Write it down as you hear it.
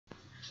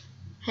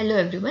Hello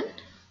everyone.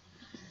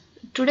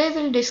 Today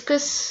we'll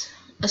discuss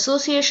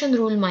association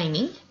rule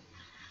mining.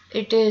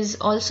 It is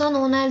also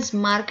known as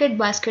market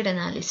basket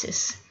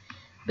analysis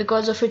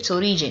because of its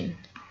origin.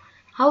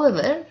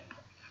 However,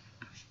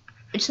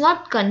 it's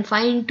not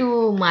confined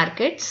to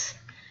markets.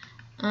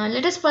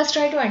 Let us first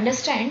try to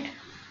understand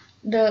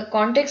the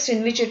context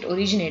in which it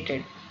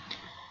originated.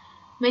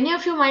 Many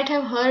of you might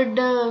have heard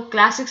the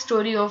classic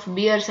story of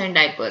bears and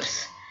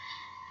diapers.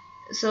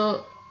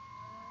 So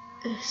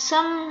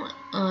some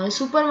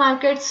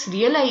supermarkets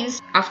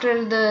realized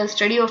after the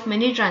study of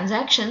many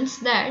transactions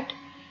that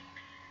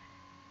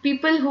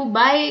people who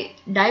buy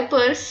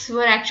diapers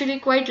were actually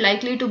quite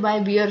likely to buy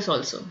beers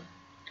also.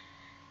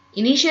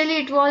 Initially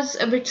it was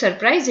a bit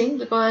surprising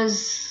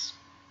because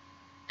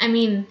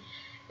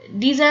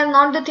these are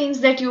not the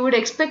things that you would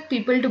expect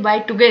people to buy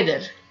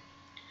together.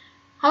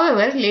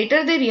 However,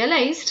 later they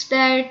realized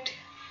that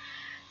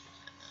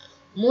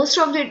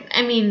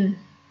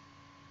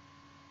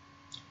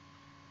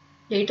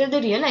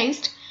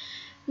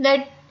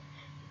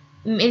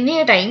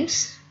many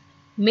times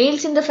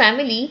males in the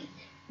family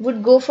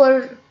would go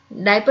for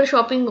diaper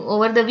shopping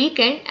over the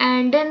weekend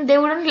and then they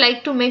wouldn't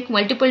like to make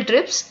multiple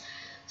trips.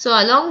 So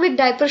along with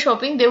diaper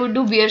shopping, they would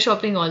do beer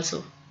shopping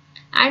also.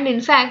 And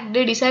in fact,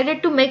 they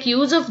decided to make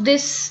use of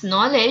this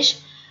knowledge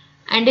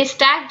and they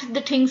stacked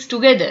the things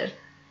together.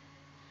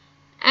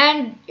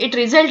 And it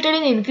resulted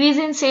in increase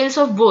in sales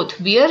of both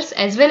beers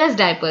as well as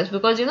diapers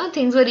because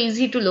things were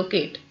easy to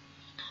locate.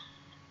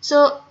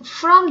 So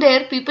from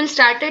there people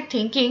started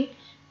thinking,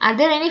 are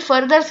there any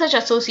further such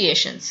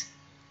associations?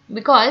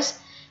 Because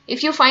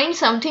if you find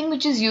something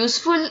which is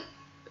useful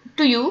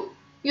to you,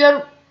 you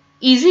are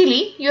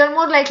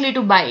more likely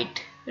to buy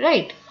it,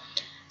 right?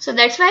 So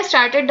that's why I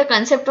started the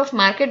concept of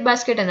market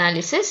basket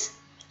analysis.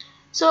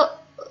 So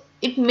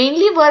it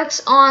mainly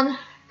works on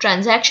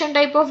transaction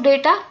type of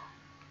data.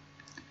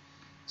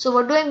 So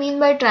what do I mean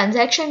by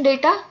transaction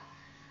data?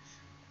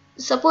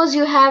 Suppose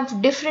you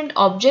have different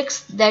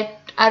objects that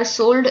are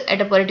sold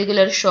at a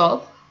particular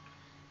shop.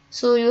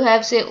 So you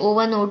have say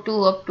O1,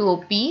 O2 up to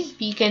OP.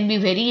 P can be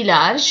very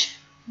large.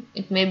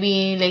 It may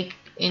be like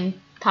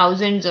in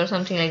thousands or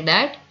something like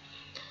that.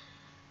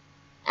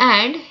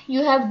 And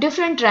you have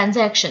different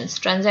transactions.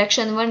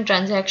 Transaction 1,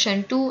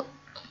 transaction 2,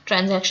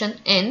 transaction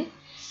N.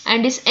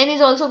 And this N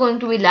is also going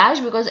to be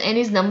large because N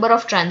is number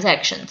of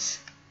transactions.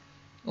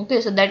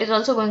 Okay, so that is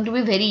also going to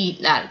be very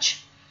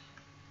large.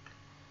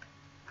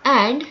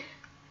 And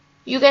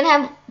you can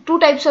have two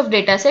types of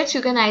data sets.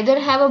 You can either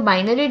have a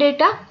binary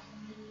data.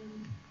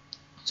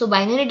 So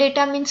binary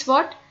data means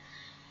what?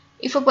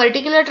 If a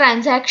particular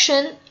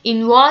transaction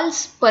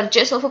involves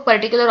purchase of a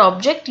particular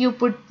object, you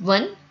put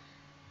 1.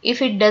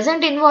 If it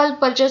doesn't involve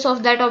purchase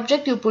of that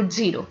object, you put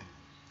 0.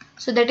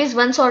 So that is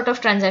one sort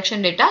of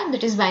transaction data,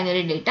 that is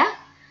binary data.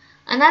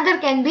 Another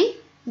can be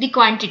the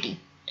quantity.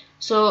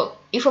 So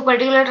if a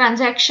particular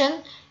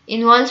transaction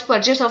involves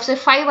purchase of say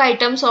 5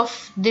 items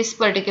of this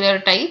particular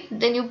type,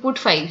 then you put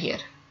 5 here.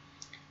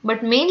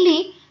 But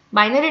mainly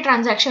binary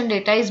transaction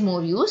data is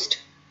more used.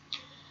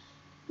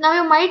 Now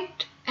you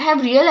might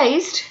have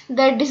realized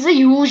that this is a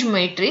huge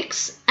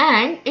matrix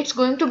and it's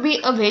going to be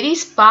a very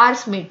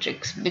sparse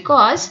matrix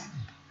because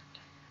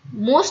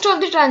most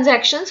of the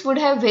transactions would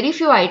have very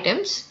few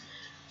items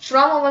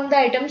from among the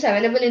items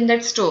available in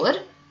that store.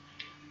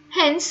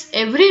 Hence,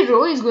 every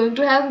row is going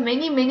to have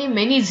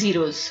many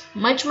zeros,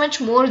 much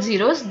more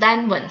zeros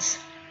than ones.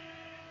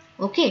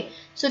 Okay,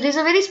 so this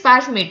is a very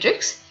sparse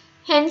matrix.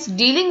 Hence,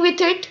 dealing with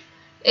it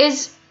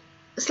is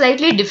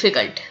slightly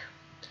difficult.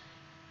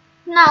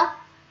 Now,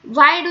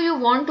 why do you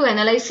want to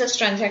analyze such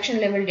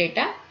transaction level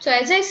data? So,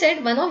 as I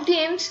said, one of the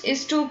aims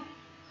is to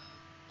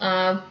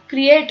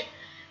create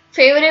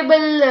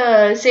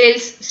favorable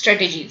sales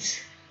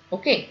strategies.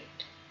 Okay,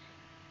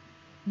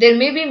 there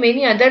may be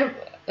many other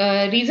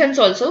reasons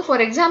also. For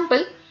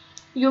example,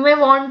 you may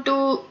want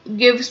to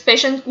give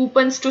special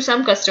coupons to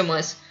some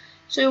customers.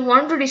 So you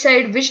want to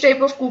decide which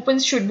type of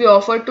coupons should be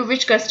offered to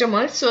which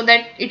customers so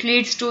that it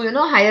leads to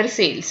higher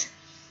sales.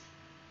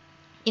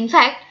 In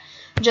fact,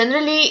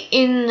 generally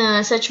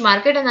in such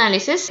market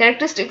analysis,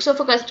 characteristics of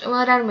a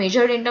customer are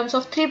measured in terms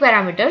of 3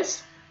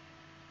 parameters.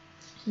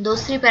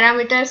 Those 3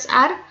 parameters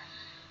are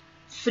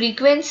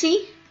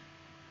frequency,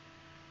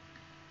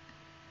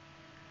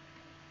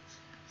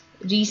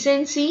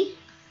 recency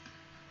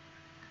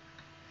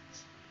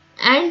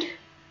and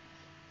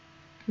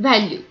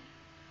value.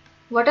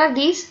 What are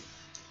these?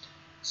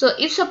 So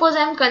if suppose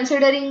I am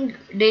considering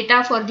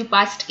data for the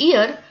past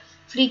year,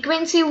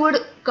 frequency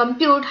would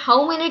compute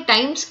how many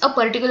times a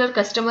particular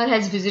customer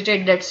has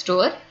visited that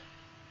store.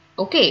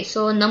 Okay,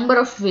 so number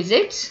of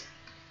visits.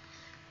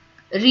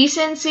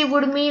 Recency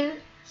would mean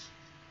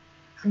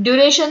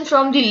duration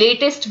from the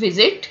latest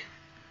visit.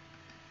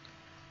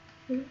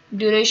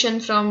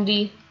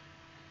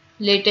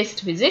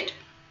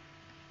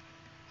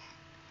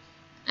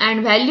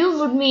 And value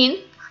would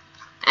mean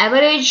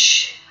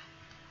average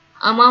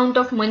amount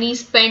of money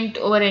spent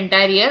over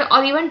entire year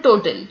or even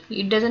total.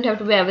 It doesn't have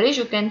to be average.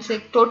 You can say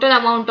total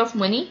amount of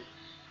money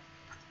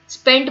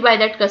spent by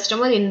that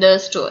customer in the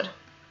store.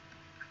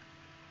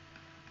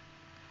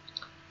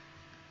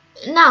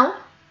 Now,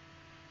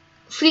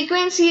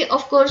 frequency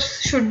of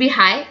course should be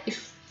high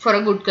if for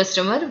a good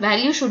customer,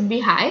 value should be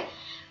high,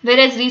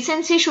 whereas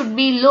recency should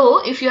be low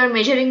if you are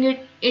measuring it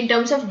in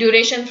terms of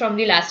duration from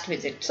the last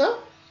visit. So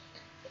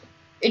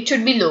it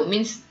should be low,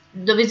 means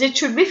the visit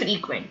should be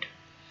frequent.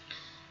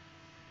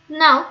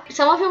 Now,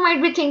 some of you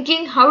might be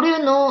thinking, how do you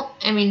know,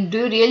 do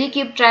you really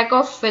keep track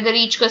of whether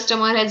each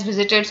customer has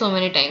visited so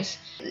many times?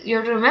 You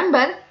have to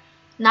remember,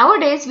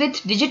 nowadays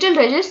with digital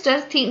register,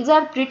 things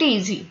are pretty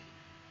easy.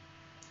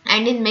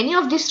 And in many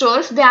of the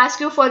stores, they ask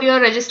you for your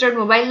registered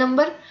mobile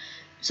number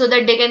so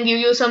that they can give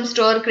you some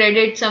store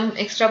credit, some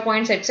extra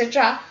points,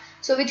 etc.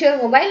 So with your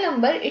mobile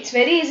number, it's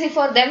very easy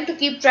for them to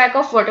keep track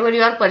of whatever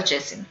you are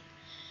purchasing.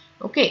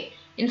 Okay.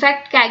 In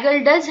fact,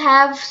 Kaggle does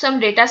have some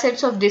data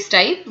sets of this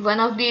type. One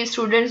of the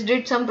students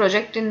did some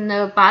project in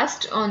the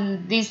past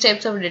on these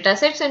types of data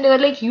sets, and they were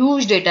like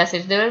huge data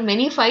sets. There were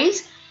many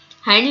files.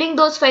 Handling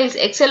those files,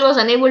 Excel was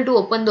unable to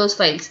open those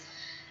files.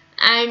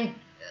 And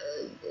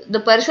the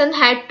person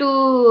had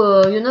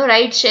to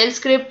write shell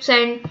scripts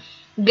and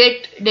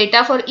get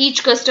data for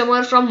each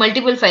customer from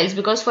multiple files,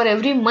 because for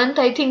every month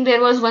I think there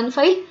was one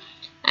file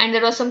and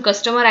there was some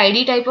customer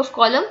ID type of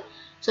column.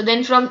 So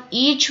then from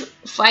each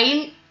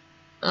file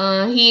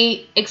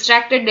he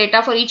extracted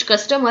data for each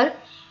customer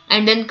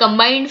and then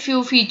combined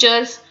few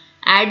features,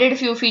 added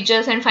few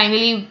features, and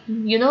finally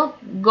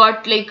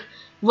got like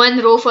one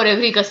row for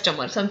every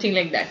customer, something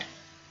like that.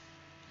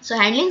 So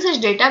handling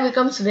such data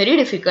becomes very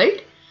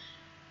difficult.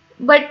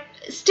 But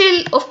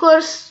still, of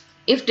course,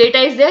 if data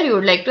is there, you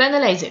would like to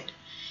analyze it.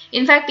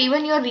 In fact,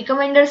 even your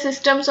recommender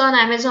systems on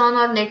Amazon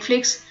or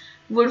Netflix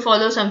would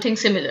follow something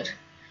similar.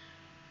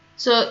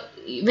 So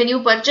when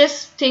you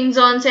purchase things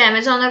on, say,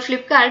 Amazon or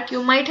Flipkart,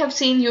 you might have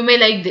seen you may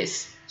like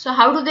this. So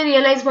how do they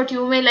realize what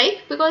you may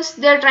like? Because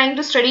they are trying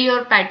to study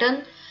your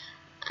pattern,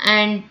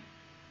 and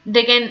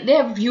they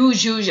have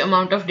huge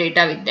amount of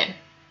data with them.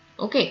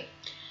 Okay.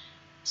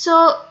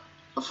 So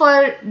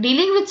for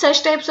dealing with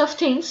such types of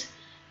things,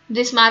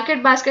 this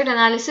market basket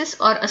analysis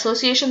or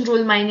association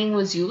rule mining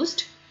was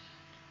used.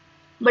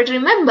 But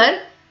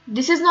remember,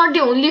 this is not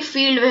the only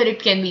field where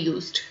it can be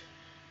used.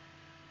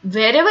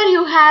 Wherever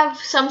you have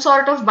some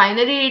sort of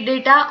binary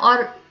data,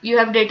 or you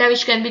have data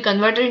which can be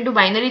converted into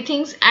binary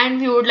things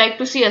and you would like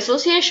to see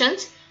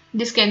associations,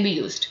 this can be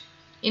used.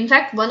 In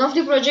fact, one of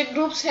the project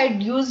groups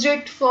had used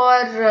it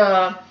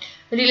for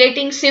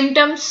relating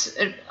symptoms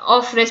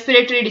of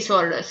respiratory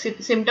disorders,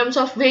 symptoms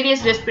of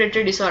various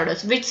respiratory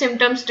disorders, which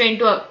symptoms tend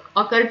to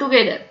occur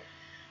together,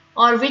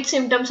 or which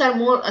symptoms are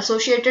more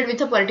associated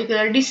with a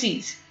particular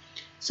disease.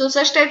 So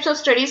such types of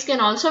studies can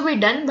also be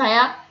done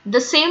via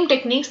the same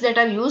techniques that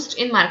are used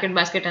in market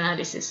basket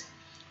analysis.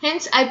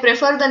 Hence, I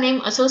prefer the name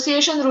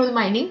association rule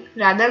mining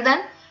rather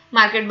than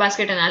market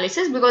basket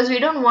analysis, because we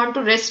don't want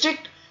to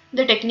restrict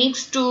the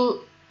techniques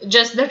to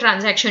just the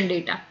transaction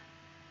data.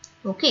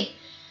 Okay.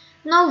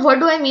 Now, what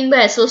do I mean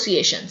by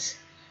associations?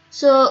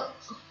 So,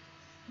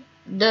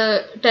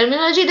 the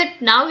terminology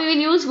that now we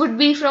will use would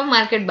be from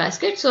market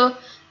basket. So,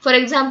 for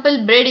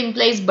example, bread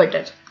implies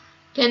butter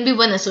can be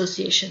one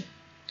association.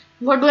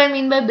 What do I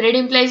mean by bread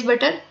implies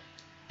butter?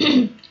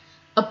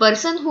 A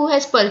person who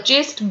has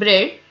purchased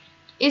bread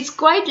is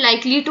quite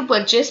likely to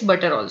purchase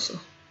butter also.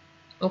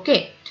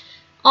 Okay.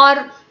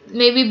 Or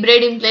maybe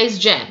bread implies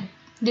jam.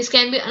 This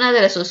can be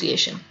another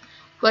association.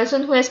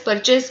 Person who has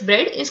purchased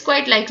bread is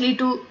quite likely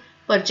to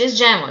purchase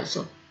jam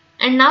also.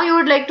 And now you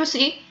would like to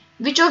see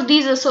which of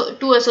these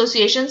two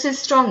associations is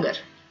stronger.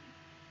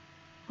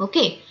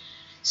 Okay.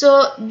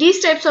 So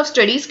these types of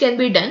studies can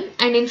be done,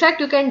 and in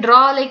fact you can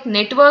draw like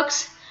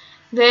networks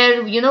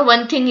where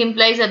one thing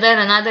implies other,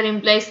 another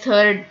implies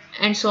third,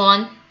 and so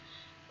on.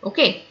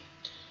 Okay.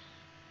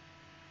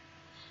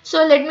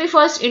 So let me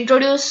first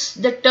introduce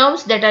the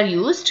terms that are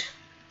used.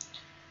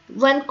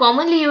 One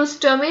commonly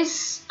used term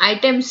is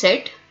item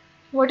set.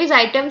 What is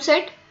item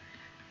set?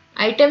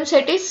 Item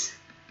set is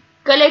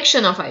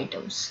collection of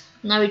items.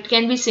 Now it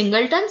can be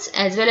singletons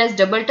as well as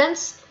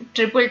doubletons,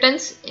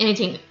 tripletons,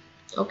 anything.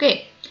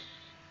 Okay.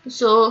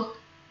 So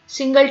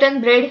singleton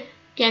bread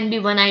can be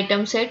one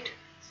item set.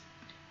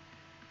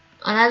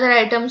 Another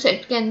item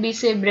set can be,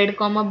 say, bread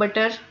comma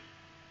butter.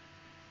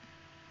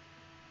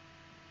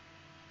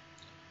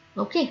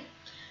 Okay.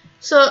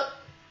 So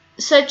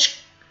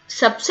such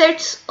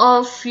subsets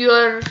of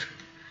your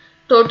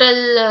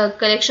total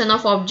collection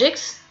of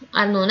objects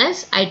are known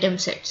as item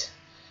sets.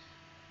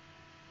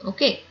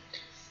 Okay.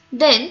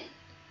 Then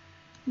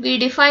we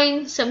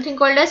define something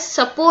called as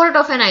support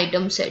of an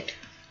item set.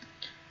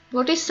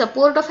 What is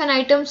support of an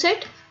item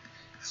set?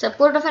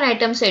 Support of an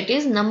item set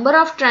is number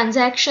of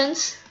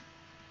transactions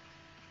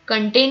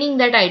containing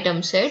that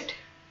item set.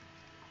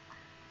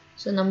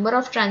 So number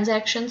of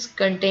transactions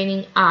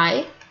containing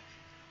I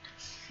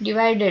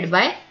divided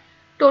by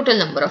total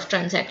number of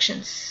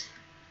transactions.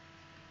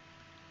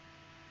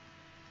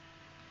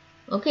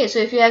 Okay, so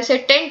if you have,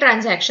 say, 10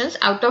 transactions,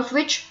 out of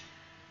which,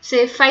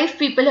 say, 5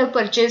 people have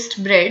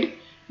purchased bread,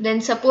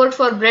 then support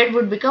for bread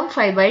would become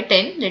 5 by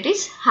 10, that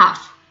is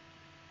half.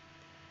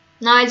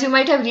 Now, as you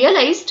might have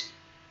realized,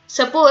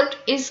 support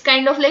is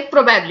kind of like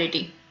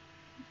probability.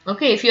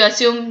 Okay, if you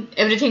assume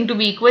everything to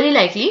be equally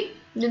likely,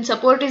 then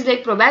support is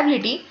like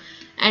probability,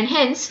 and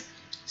hence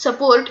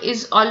support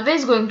is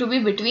always going to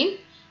be between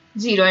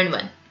 0 and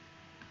 1.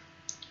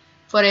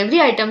 For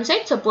every item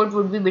set, support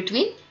would be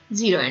between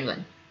 0 and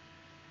 1.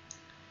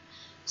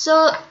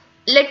 So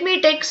let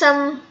me take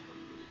some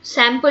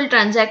sample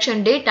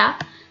transaction data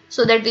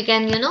so that we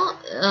can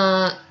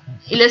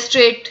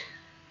illustrate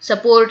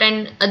support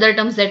and other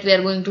terms that we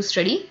are going to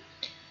study.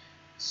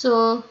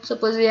 So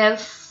suppose we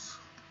have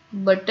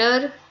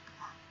butter,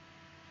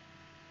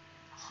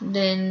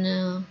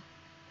 then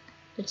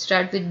let's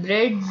start with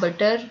bread,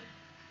 butter,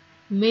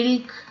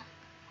 milk,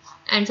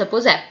 and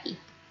suppose apple.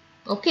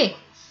 Okay,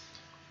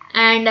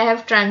 and I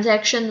have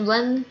transaction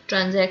 1,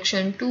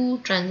 transaction 2,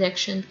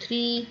 transaction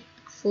 3,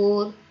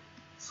 4,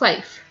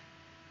 5.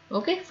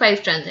 Okay,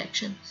 5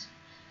 transactions.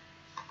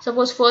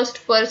 Suppose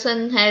first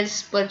person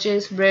has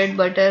purchased bread,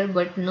 butter,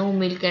 but no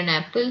milk and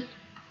apple.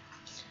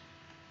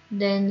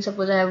 Then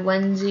suppose I have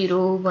 1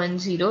 0 1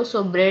 0,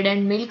 so bread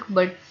and milk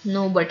but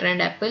no butter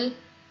and apple.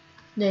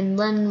 Then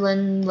 1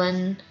 1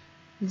 1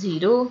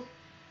 0.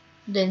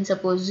 Then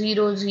suppose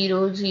 0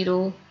 0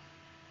 0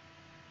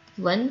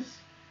 1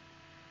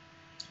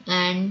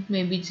 and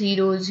maybe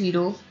 0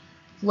 0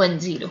 1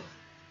 0.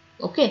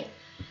 Okay,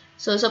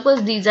 so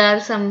suppose these are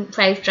some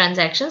 5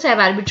 transactions. I have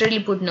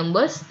arbitrarily put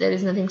numbers, there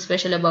is nothing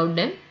special about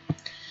them.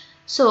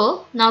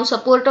 So now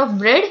support of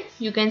bread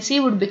you can see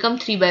would become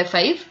 3 by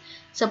 5,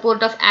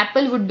 support of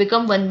apple would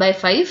become 1 by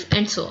 5,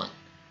 and so on.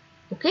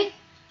 Okay,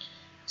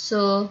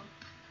 so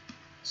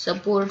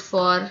support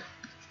for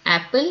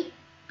apple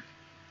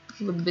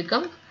would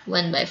become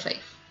 1 by 5.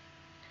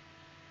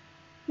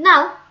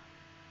 Now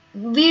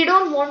we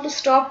don't want to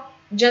stop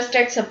just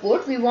at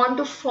support, we want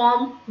to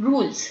form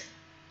rules.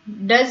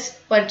 Does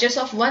purchase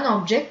of one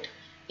object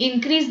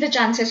increase the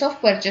chances of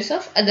purchase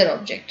of other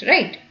object,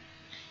 right?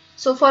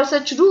 So for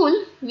such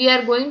rule we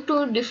are going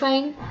to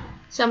define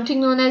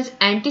something known as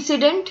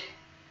antecedent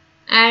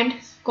and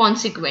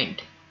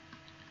consequent.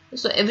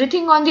 So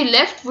everything on the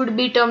left would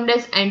be termed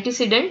as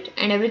antecedent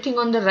and everything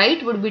on the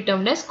right would be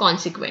termed as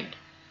consequent.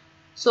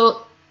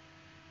 So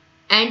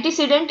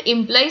antecedent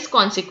implies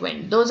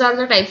consequent. Those are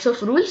the types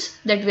of rules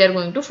that we are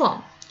going to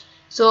form.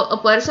 So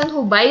a person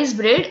who buys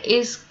bread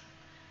is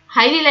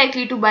highly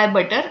likely to buy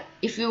butter.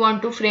 If we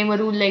want to frame a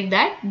rule like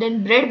that,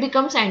 then bread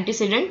becomes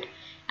antecedent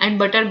and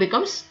butter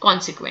becomes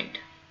consequent.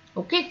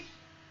 Okay.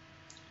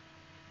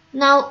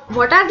 Now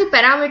what are the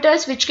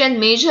parameters which can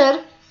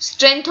measure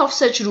strength of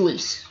such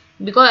rules?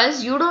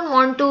 Because you don't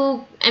want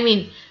to,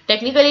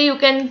 technically you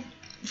can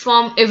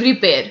form every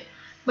pair,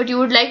 but you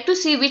would like to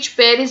see which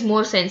pair is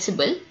more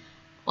sensible.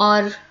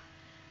 And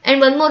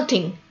one more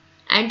thing,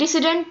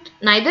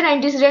 neither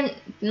antecedent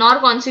nor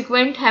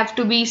consequent have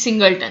to be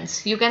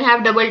singletons. You can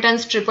have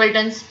doubletons,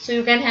 tripletons. So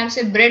you can have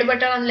say bread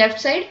butter on left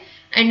side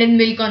and then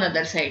milk on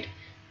other side,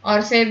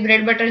 or say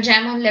bread butter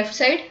jam on left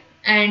side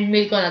and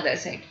milk on other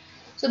side.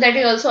 So that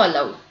is also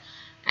allowed.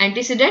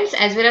 Antecedents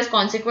as well as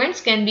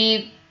consequents can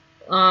be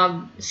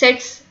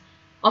sets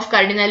of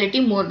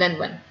cardinality more than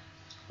one.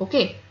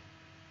 Okay.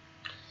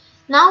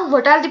 Now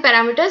what are the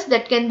parameters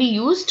that can be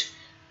used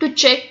to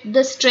check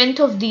the strength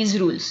of these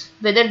rules,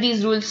 whether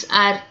these rules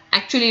are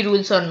actually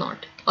rules or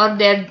not, or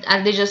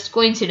are they just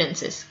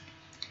coincidences?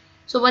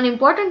 So one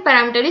important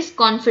parameter is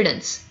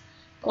confidence.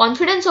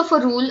 Confidence of a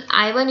rule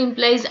I1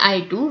 implies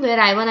I2, where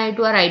I1, I2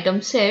 are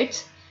item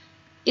sets,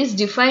 is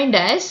defined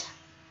as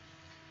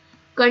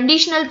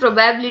conditional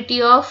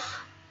probability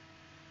of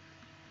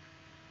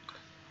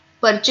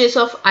purchase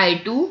of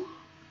I2,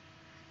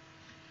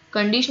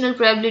 conditional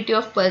probability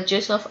of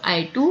purchase of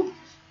I2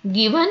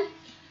 given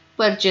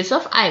purchase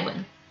of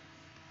I1.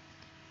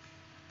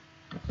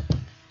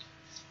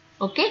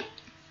 Okay.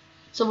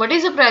 So what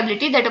is the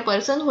probability that a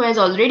person who has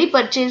already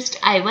purchased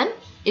I1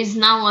 is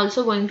now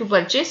also going to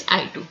purchase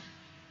I2?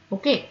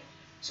 Okay.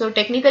 So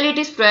technically it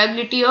is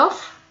probability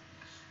of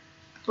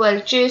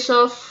purchase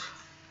of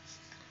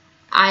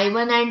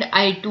I1 and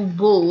I2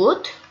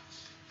 both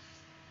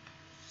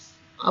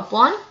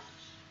upon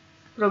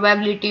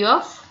probability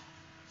of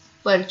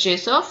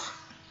purchase of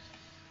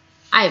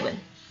I1.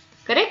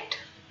 Correct?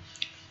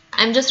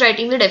 I am just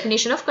writing the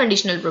definition of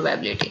conditional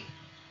probability.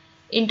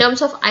 In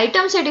terms of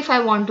item set, if I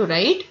want to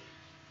write,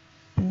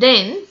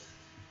 then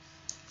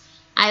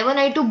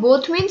I1, I2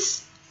 both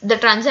means the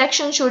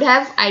transaction should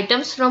have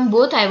items from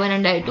both I1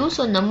 and I2.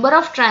 So number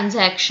of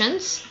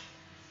transactions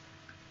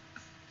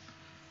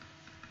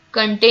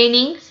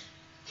containing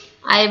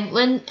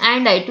I1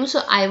 and I2.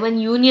 So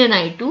I1 union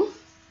I2.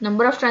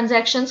 Number of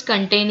transactions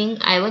containing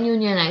I1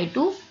 union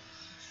I2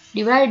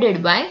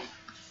 divided by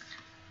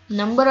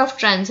number of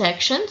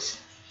transactions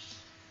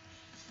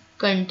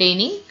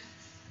containing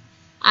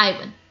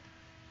I1.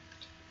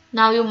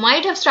 Now you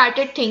might have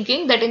started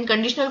thinking that in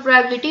conditional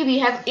probability we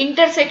have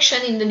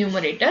intersection in the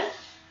numerator.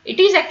 It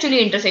is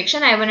actually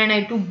intersection, I1 and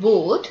I2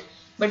 both,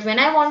 but when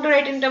I want to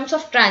write in terms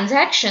of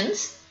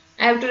transactions,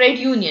 I have to write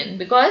union,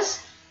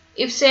 because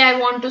if say I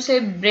want to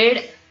say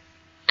bread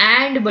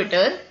and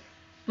butter,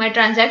 my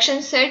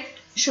transaction set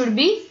should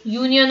be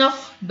union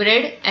of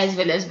bread as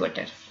well as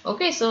butter.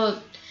 Okay, so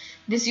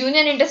this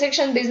union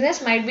intersection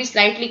business might be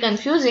slightly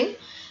confusing,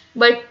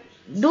 but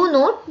do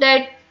note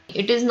that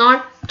it is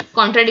not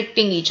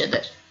contradicting each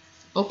other.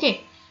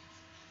 Okay,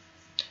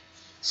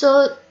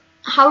 so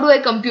how do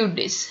I compute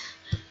this?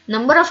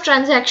 Number of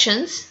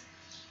transactions,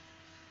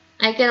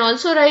 I can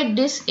also write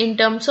this in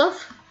terms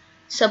of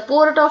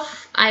support of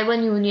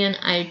I1 union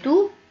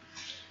I2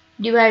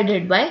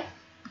 divided by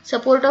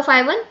support of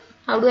I1.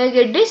 How do I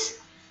get this?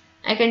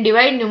 I can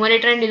divide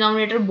numerator and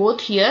denominator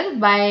both here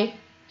by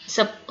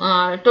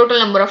total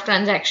number of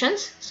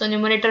transactions. So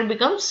numerator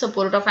becomes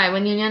support of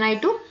I1 union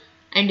I2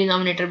 and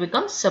denominator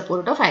becomes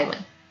support of I1.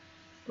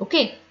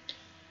 Okay.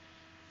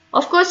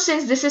 Of course,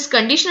 since this is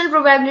conditional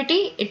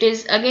probability, it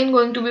is again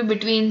going to be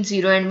between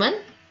 0 and 1.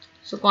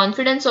 So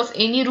confidence of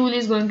any rule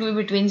is going to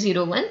be between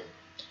 0 and 1.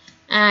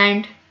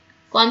 And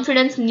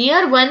confidence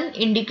near 1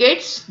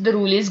 indicates the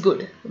rule is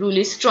good, rule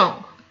is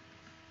strong.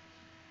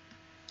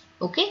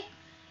 Okay.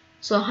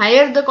 So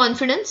higher the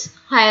confidence,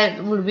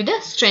 higher would be the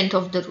strength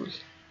of the rule.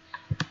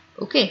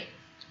 Okay.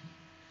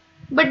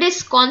 But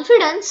this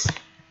confidence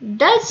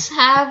does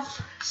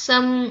have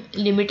some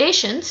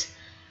limitations.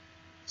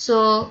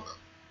 So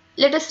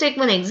let us take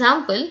one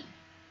example.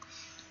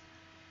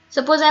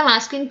 Suppose I am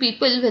asking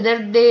people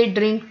whether they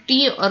drink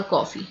tea or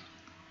coffee.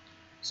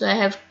 So I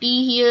have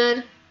tea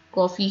here,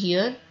 coffee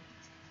here,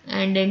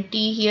 and then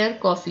tea here,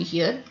 coffee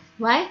here.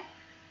 Why?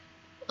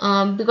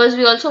 Because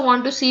we also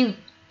want to see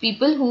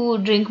people who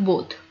drink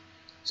both.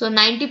 So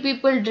 90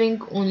 people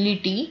drink only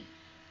tea.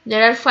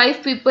 There are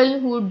 5 people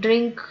who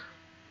drink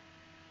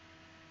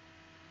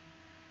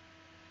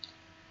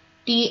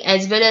tea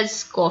as well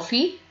as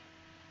coffee,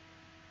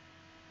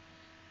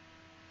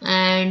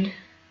 and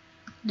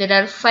there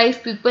are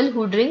 5 people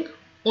who drink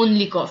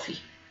only coffee.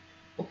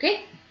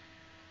 Okay.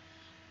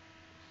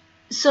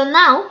 So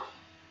now,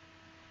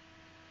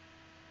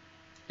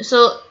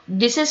 so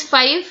this is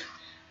 5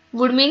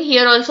 would mean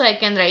here also I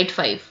can write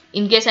 5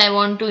 in case I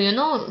want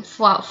to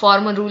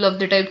form a rule of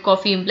the type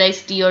coffee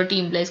implies tea or tea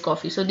implies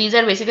coffee. So these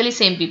are basically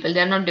same people, they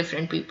are not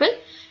different people.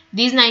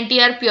 These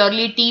 90 are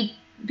purely tea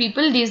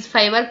people, these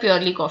 5 are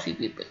purely coffee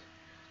people,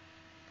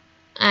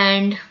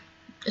 and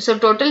so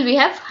total we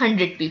have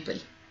 100 people.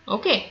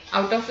 Okay,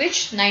 out of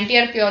which 90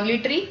 are purely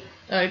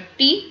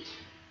tea,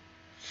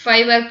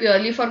 5 are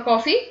purely for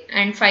coffee,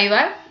 and 5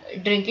 are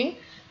drinking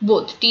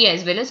both tea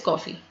as well as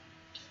coffee.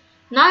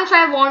 Now if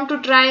I want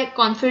to try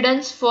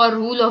confidence for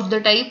rule of the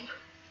type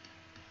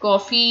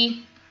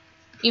coffee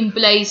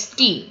implies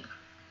tea.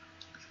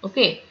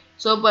 Okay,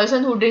 so a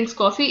person who drinks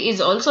coffee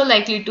is also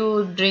likely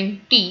to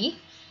drink tea.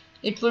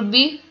 It would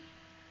be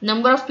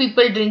number of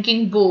people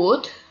drinking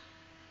both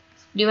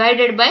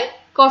divided by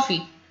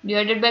coffee.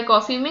 Divided by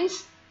coffee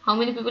means how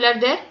many people are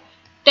there?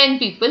 10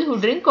 people who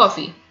drink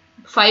coffee.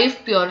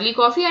 5 purely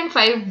coffee and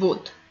 5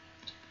 both.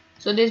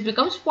 So this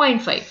becomes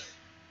 0.5.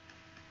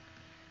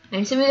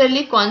 And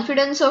similarly,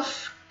 confidence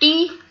of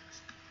tea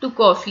to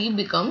coffee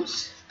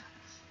becomes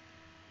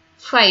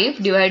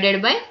 5 divided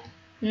by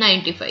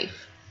 95.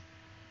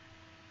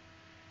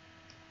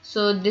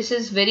 So this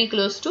is very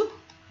close to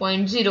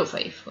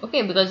 0.05.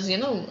 Okay, because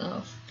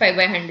 5 by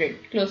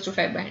 100, close to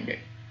 5 by 100.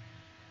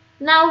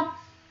 Now,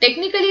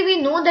 technically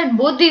we know that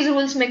both these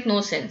rules make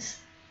no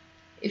sense.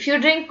 If you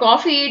drink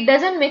coffee, it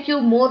doesn't make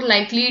you more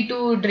likely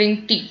to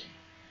drink tea.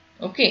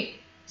 Okay.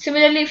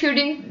 Similarly, if you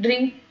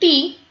drink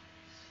tea,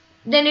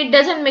 then it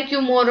doesn't make you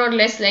more or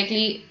less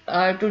likely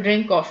to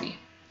drink coffee.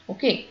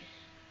 Okay.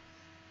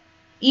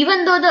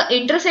 Even though the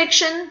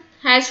intersection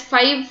has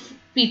 5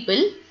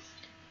 people,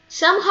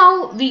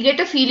 somehow we get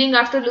a feeling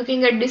after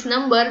looking at this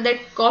number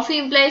that coffee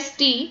implies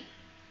tea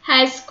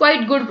has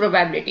quite good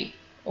probability.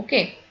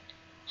 Okay.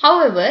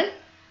 However,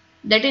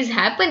 that is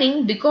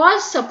happening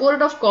because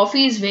support of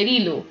coffee is very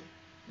low.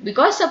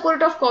 Because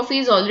support of coffee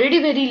is already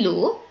very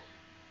low,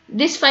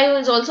 this 5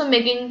 is also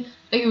making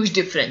a huge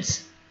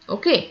difference.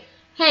 Okay.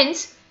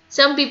 Hence,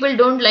 some people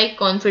don't like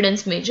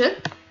confidence measure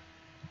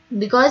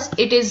because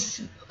it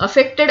is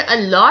affected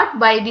a lot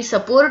by the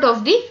support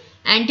of the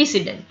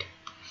antecedent.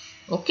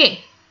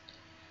 Okay.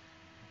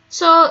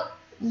 So,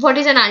 what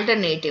is an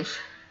alternative?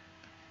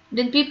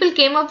 Then people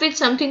came up with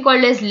something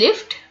called as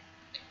lift.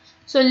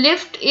 So,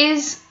 lift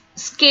is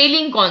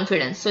scaling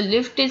confidence. So,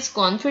 lift is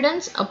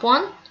confidence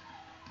upon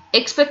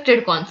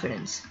expected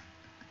confidence.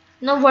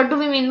 Now, what do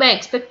we mean by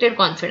expected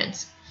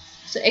confidence?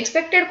 So,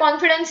 expected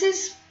confidence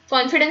is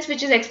confidence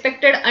which is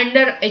expected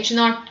under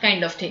H0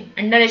 kind of thing.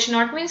 Under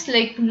H0 means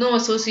like no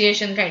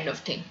association kind of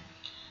thing.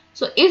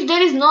 So, if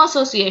there is no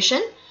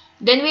association,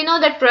 then we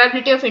know that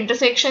probability of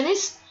intersection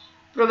is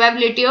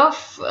probability of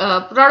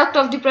product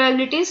of the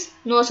probabilities.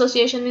 No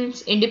association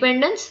means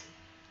independence.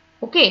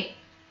 Okay.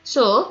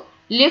 So,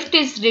 lift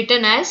is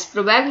written as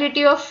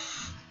probability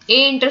of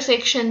A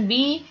intersection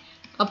B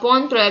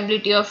upon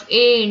probability of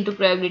A into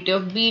probability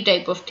of B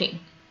type of thing.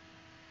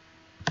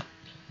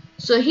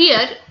 So,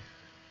 here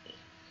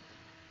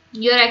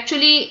you are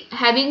actually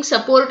having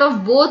support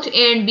of both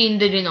A and B in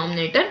the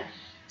denominator.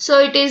 So,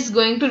 it is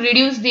going to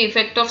reduce the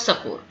effect of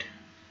support.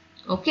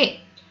 Okay.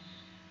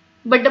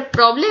 But the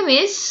problem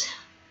is,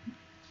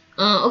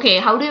 okay,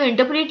 how do you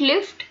interpret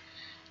lift?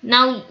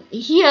 Now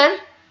here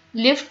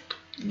lift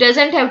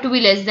doesn't have to be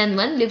less than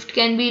 1. Lift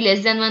can be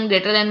less than 1,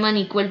 greater than 1,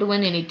 equal to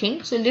 1,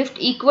 anything. So lift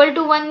equal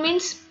to 1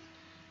 means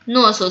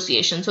no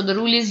association. So the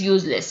rule is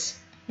useless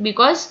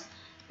because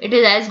it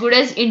is as good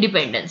as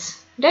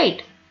independence,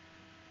 right?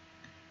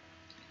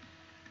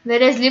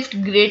 Whereas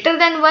lift greater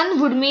than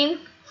 1 would mean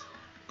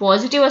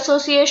positive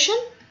association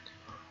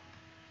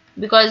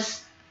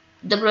because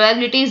the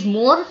probability is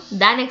more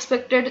than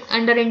expected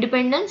under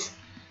independence,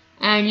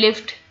 and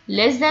lift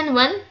less than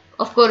 1,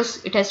 of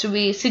course it has to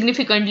be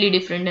significantly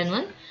different than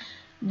 1,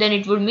 then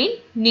it would mean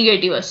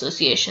negative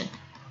association.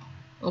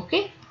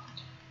 Okay,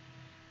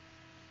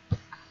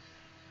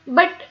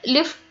 but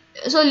lift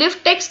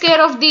takes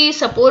care of the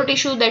support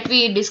issue that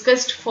we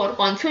discussed for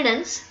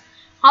confidence.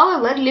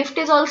 However, lift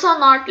is also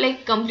not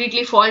like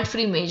completely fault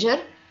free measure.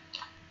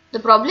 The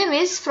problem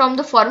is, from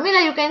the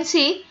formula you can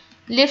see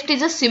lift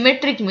is a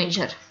symmetric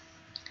measure.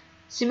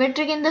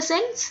 Symmetric in the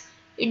sense,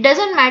 it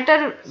doesn't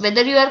matter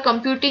whether you are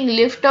computing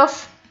lift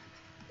of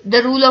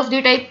the rule of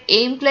the type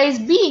A implies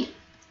B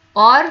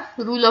or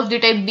rule of the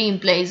type B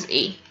implies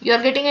A. You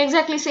are getting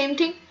exactly same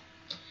thing.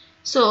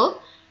 So,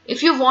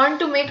 if you want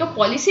to make a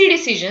policy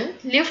decision,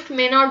 lift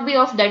may not be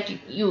of that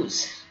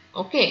use.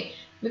 Okay,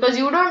 because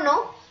you don't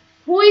know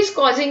who is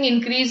causing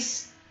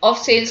increase of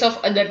sales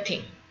of other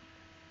thing.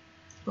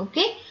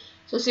 Okay,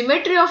 so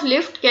symmetry of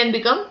lift can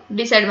become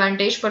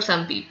disadvantage for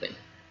some people.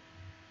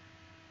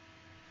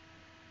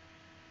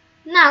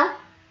 Now,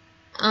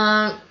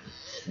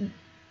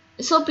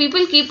 so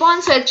people keep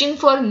on searching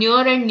for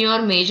newer and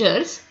newer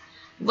measures.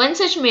 One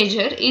such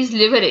measure is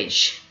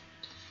leverage.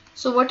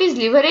 So what is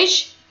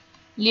leverage?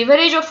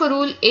 Leverage of a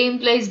rule A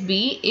implies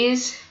B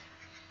is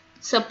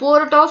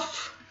support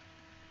of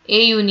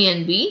A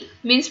union B,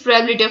 means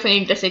probability of A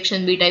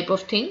intersection B type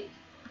of thing,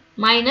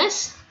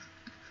 minus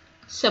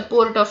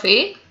support of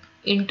A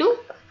into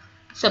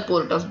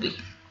support of B.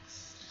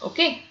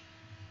 Okay.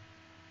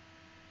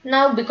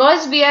 Now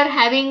because we are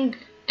having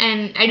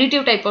an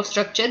additive type of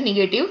structure,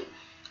 negative,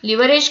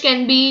 leverage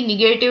can be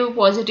negative,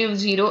 positive,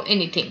 0,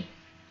 anything.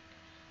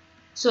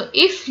 So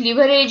if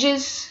leverage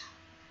is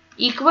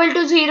equal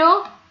to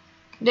 0,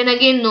 then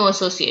again no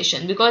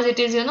association, because it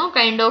is,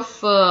 kind of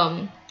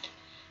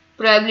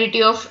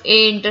probability of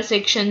A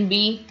intersection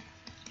B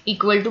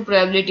equal to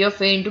probability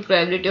of A into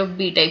probability of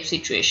B type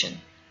situation.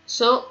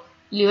 So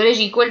leverage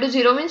equal to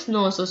 0 means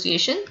no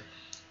association.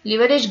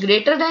 Leverage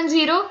greater than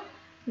 0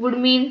 would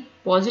mean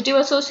positive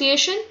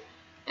association,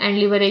 and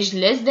leverage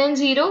less than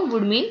 0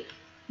 would mean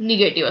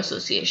negative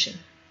association.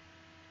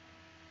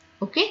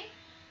 Okay.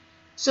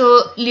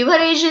 So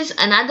leverage is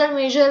another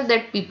measure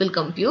that people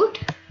compute.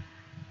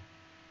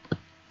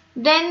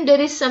 Then there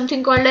is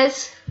something called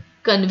as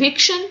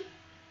conviction.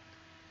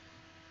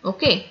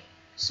 Okay,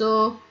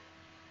 so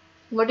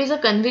what is a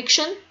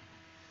conviction?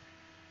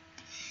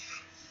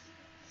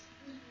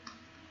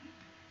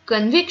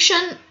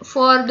 Conviction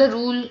for the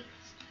rule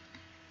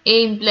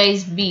A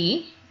implies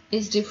B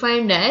is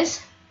defined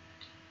as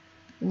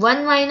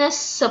 1 minus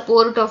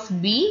support of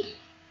B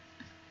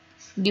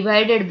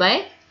divided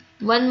by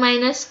 1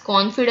 minus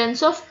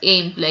confidence of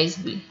A implies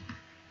B.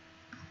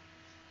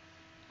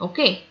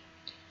 Okay.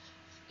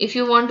 If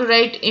you want to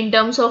write in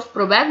terms of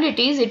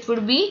probabilities, it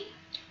would be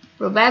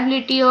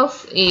probability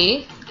of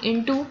A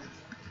into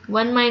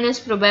 1 minus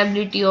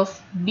probability of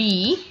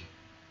B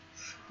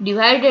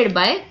divided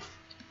by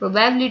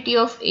probability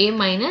of A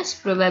minus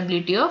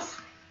probability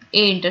of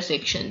A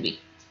intersection B.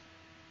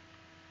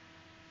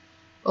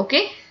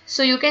 Okay,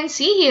 so you can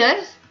see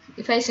here,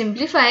 if I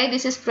simplify,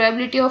 this is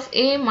probability of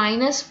A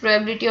minus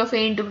probability of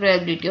A into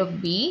probability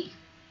of B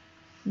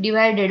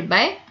divided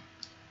by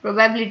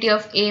probability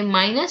of A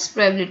minus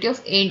probability of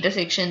A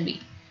intersection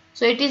B.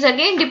 So it is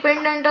again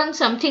dependent on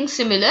something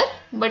similar,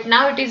 but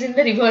now it is in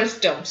the reverse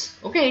terms.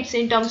 Okay, it's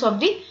in terms of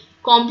the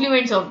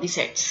complements of the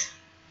sets.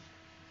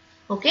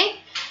 Okay,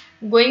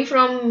 going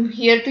from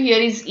here to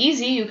here is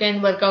easy. You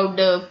can work out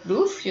the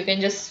proof. You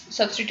can just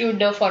substitute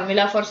the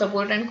formula for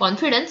support and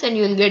confidence and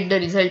you will get the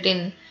result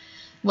in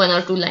 1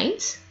 or 2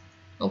 lines.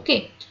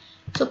 Okay,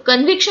 so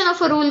conviction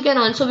of a rule can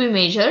also be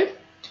measured.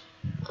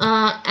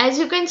 As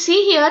you can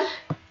see here,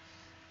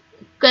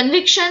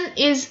 conviction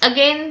is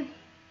again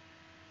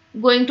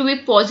going to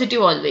be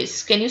positive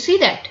always. Can you see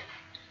that?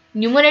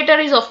 Numerator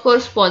is of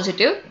course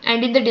positive,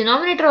 and in the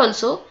denominator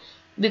also,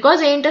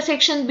 because A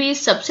intersection B is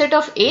subset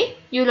of A,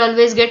 you will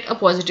always get a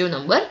positive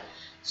number.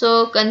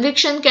 So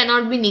conviction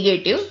cannot be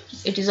negative,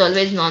 it is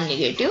always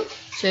non-negative.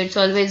 So it's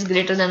always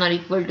greater than or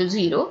equal to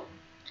 0.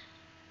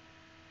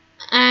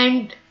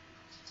 And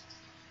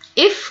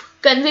if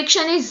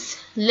conviction is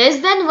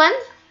less than 1,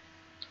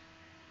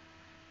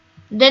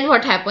 then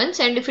what happens?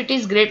 And if it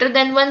is greater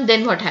than 1,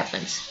 then what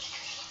happens?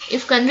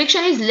 If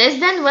conviction is less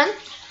than 1,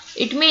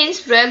 it means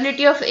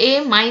probability of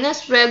A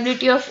minus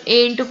probability of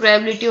A into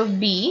probability of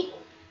B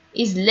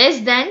is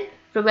less than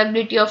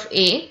probability of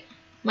A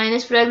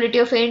minus probability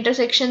of A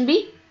intersection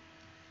B.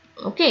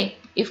 Okay,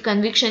 if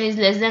conviction is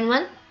less than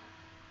 1.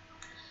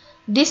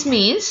 This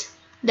means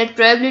that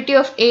probability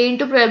of A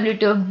into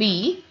probability of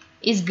B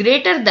is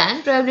greater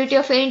than probability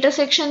of A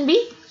intersection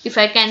B if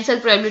I cancel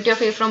probability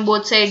of A from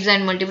both sides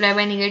and multiply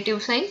by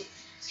negative sign.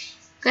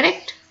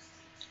 Correct?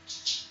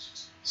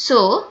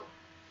 So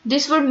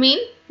this would mean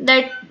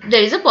that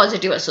there is a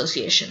positive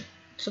association.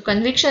 So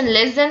conviction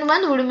less than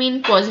 1 would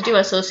mean positive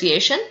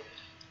association.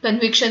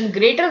 Conviction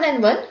greater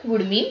than 1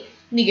 would mean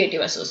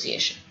negative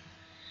association.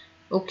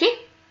 Okay.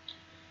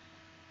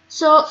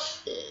 So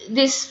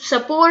this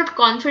support,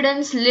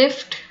 confidence,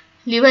 lift,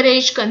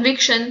 leverage,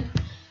 conviction,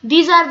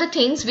 these are the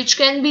things which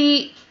can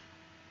be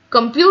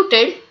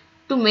computed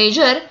to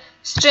measure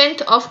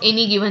strength of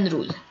any given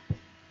rule.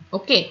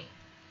 Okay.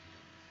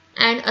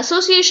 And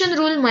association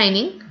rule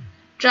mining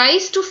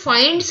tries to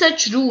find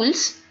such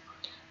rules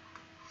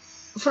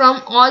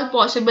from all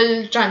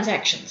possible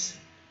transactions,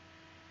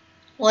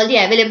 all the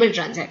available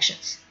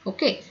transactions.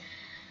 Okay.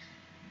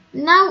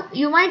 Now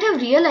you might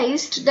have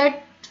realized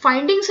that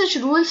finding such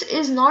rules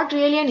is not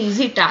really an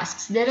easy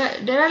task. There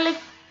are like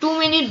too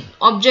many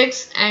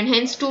objects and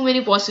hence too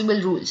many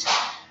possible rules.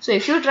 So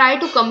if you try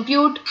to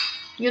compute,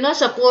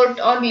 support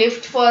or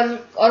lift for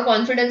or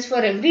confidence for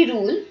every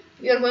rule,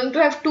 you are going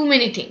to have too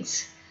many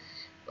things.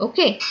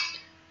 Okay.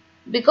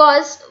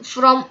 Because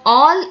from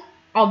all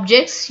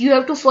objects you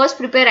have to first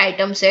prepare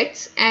item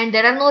sets, and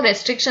there are no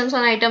restrictions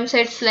on item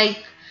sets like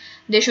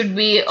they should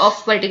be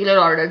of particular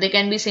order. They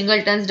can be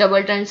singletons,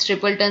 doubletons,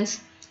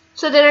 tripletons.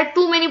 So there are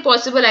too many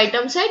possible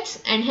item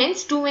sets and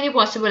hence too many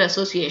possible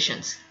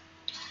associations.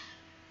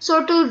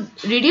 So to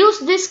reduce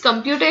this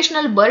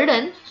computational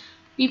burden,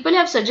 people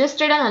have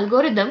suggested an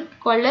algorithm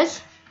called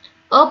as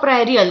a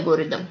priori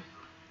algorithm.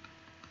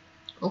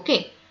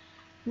 Okay.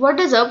 What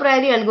does a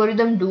priori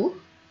algorithm do?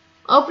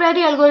 A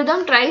priori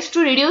algorithm tries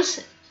to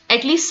reduce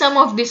at least some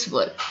of this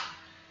work.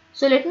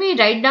 So let me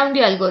write down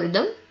the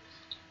algorithm.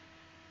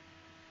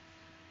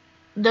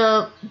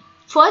 The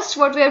first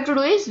what we have to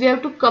do is we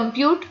have to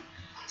compute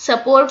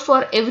support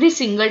for every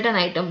singleton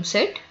item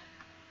set.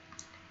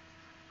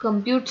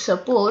 Compute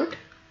support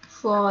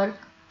for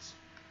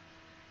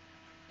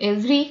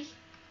every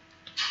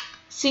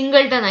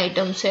singleton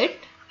item set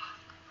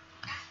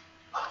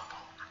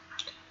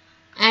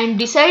and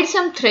decide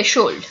some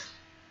threshold.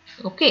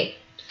 Okay.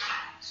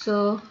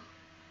 So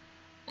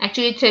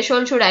actually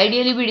threshold should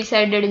ideally be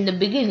decided in the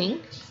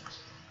beginning.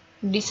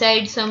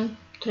 Decide some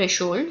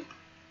threshold.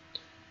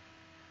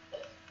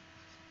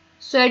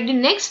 So at the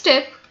next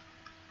step,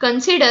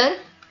 consider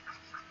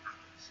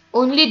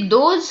only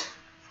those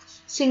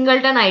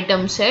singleton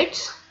item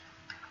sets.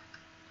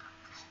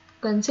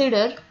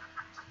 Consider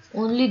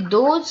only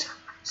those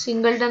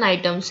singleton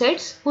item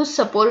sets whose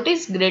support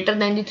is greater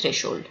than the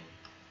threshold.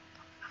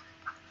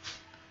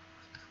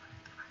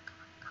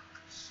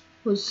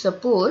 Whose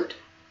support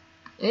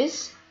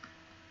is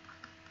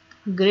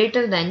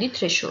greater than the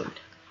threshold.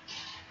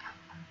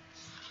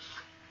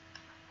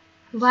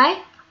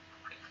 Why?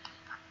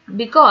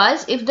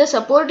 Because if the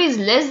support is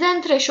less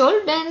than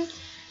threshold, then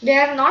they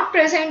are not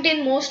present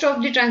in most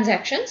of the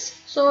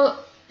transactions. So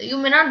you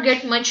may not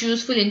get much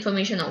useful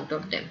information out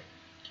of them.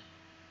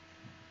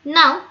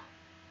 Now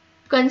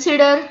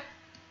consider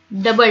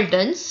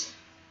doubletons.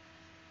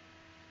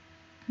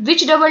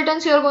 Which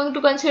doubletons you are going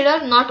to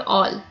consider? Not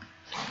all.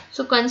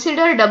 So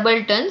consider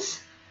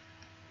doubletons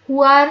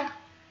who are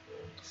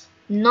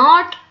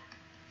not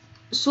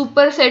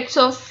supersets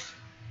of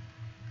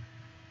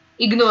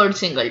ignored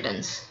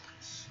singletons.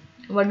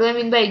 What do I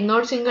mean by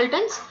ignored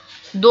singletons?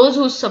 Those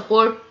whose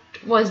support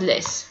was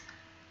less.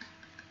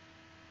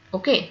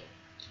 Okay.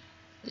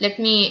 Let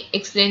me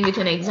explain with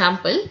an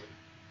example.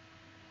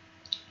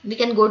 We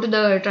can go to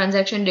the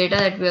transaction data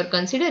that we are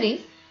considering.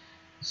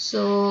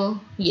 So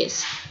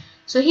yes.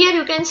 So here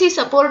you can see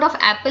support of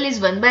Apple is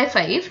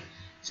 1/5.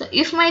 So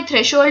if my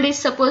threshold is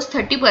suppose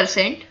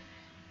 30%,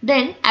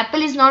 then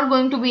Apple is not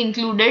going to be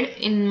included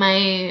in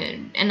my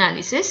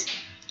analysis.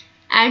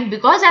 And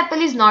because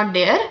Apple is not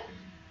there,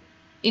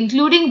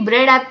 including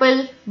bread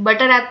apple,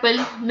 butter apple,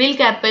 milk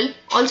apple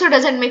also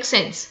doesn't make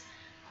sense,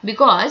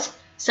 because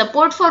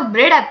support for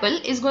bread apple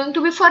is going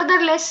to be further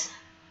less.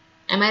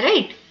 Am I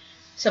right?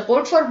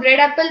 Support for bread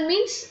apple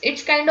means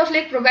it's kind of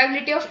like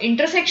probability of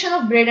intersection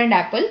of bread and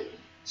apple.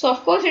 So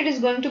of course it is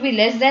going to be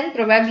less than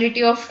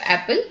probability of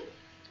apple.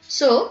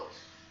 So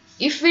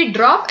if we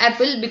drop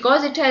apple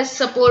because it has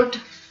support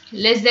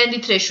less than the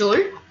threshold,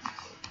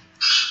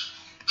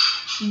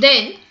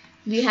 then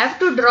we have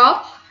to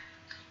drop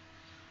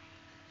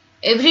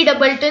every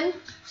doubleton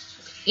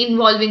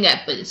involving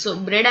apple. So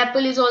bread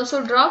apple is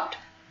also dropped,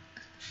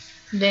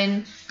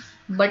 then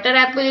butter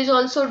apple is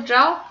also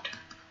dropped,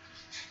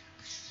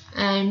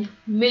 and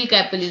milk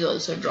apple is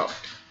also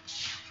dropped.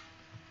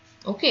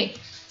 Okay,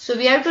 so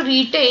we have to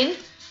retain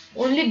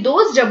only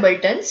those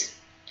doubletons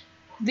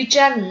which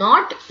are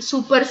not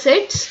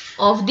supersets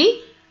of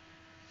the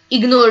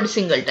ignored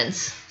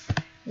singletons.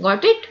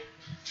 Got it?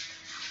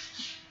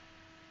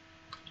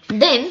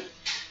 Then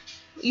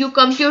you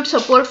compute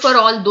support for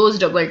all those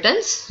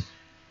doubletons.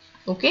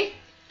 Okay,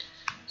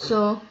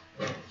 so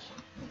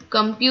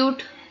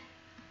compute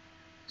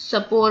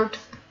support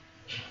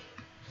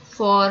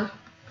for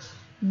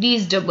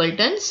these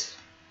doubletons.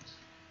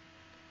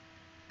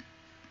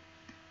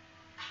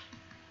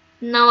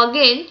 Now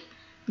again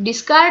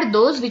discard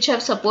those which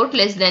have support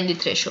less than the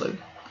threshold.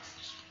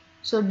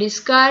 So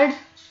discard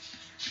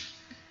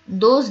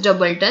those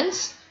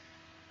doubletons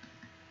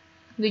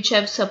which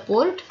have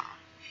support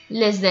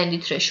less than the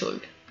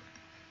threshold.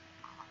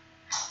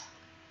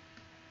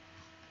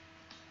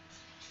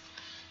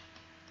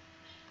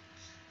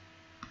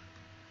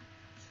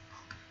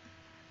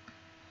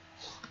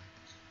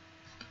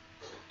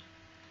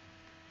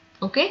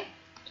 Okay.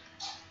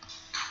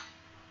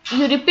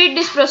 You repeat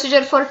this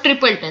procedure for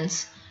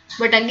tripletons,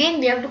 but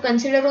again we have to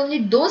consider only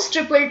those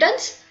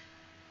tripletons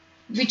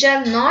which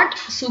are not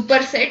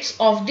supersets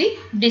of the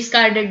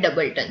discarded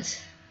doubletons.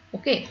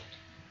 Okay,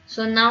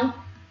 so now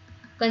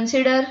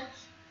consider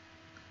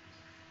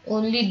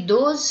only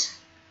those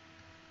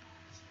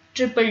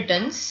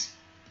tripletons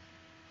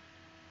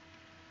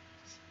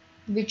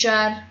which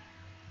are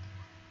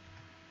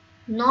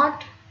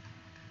not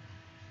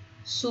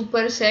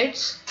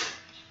supersets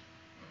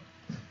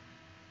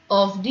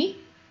of the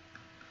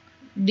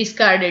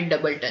discarded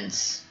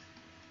doubletons.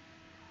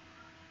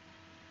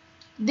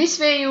 This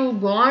way you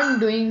go on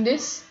doing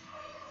this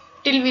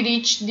till we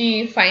reach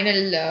the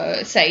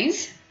final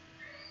size.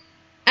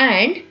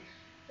 And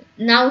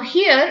now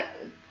here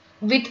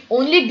with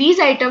only these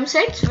item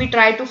sets we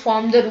try to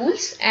form the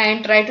rules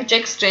and try to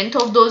check strength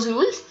of those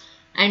rules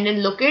and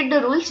then locate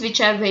the rules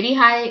which are very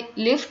high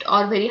lift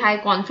or very high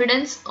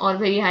confidence or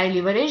very high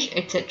leverage,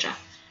 etc.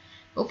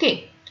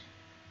 Okay.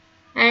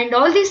 And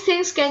all these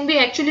things can be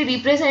actually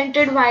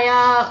represented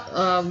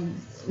via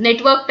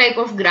network type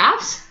of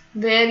graphs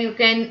where you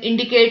can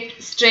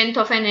indicate strength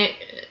of an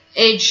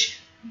edge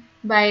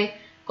by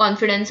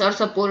confidence or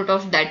support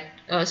of that,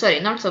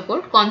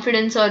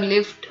 confidence or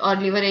lift or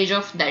leverage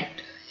of that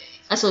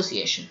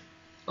association.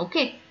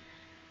 Okay.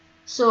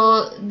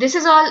 So this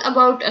is all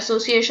about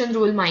association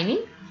rule mining.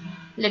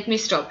 Let me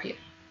stop here.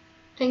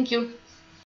 Thank you.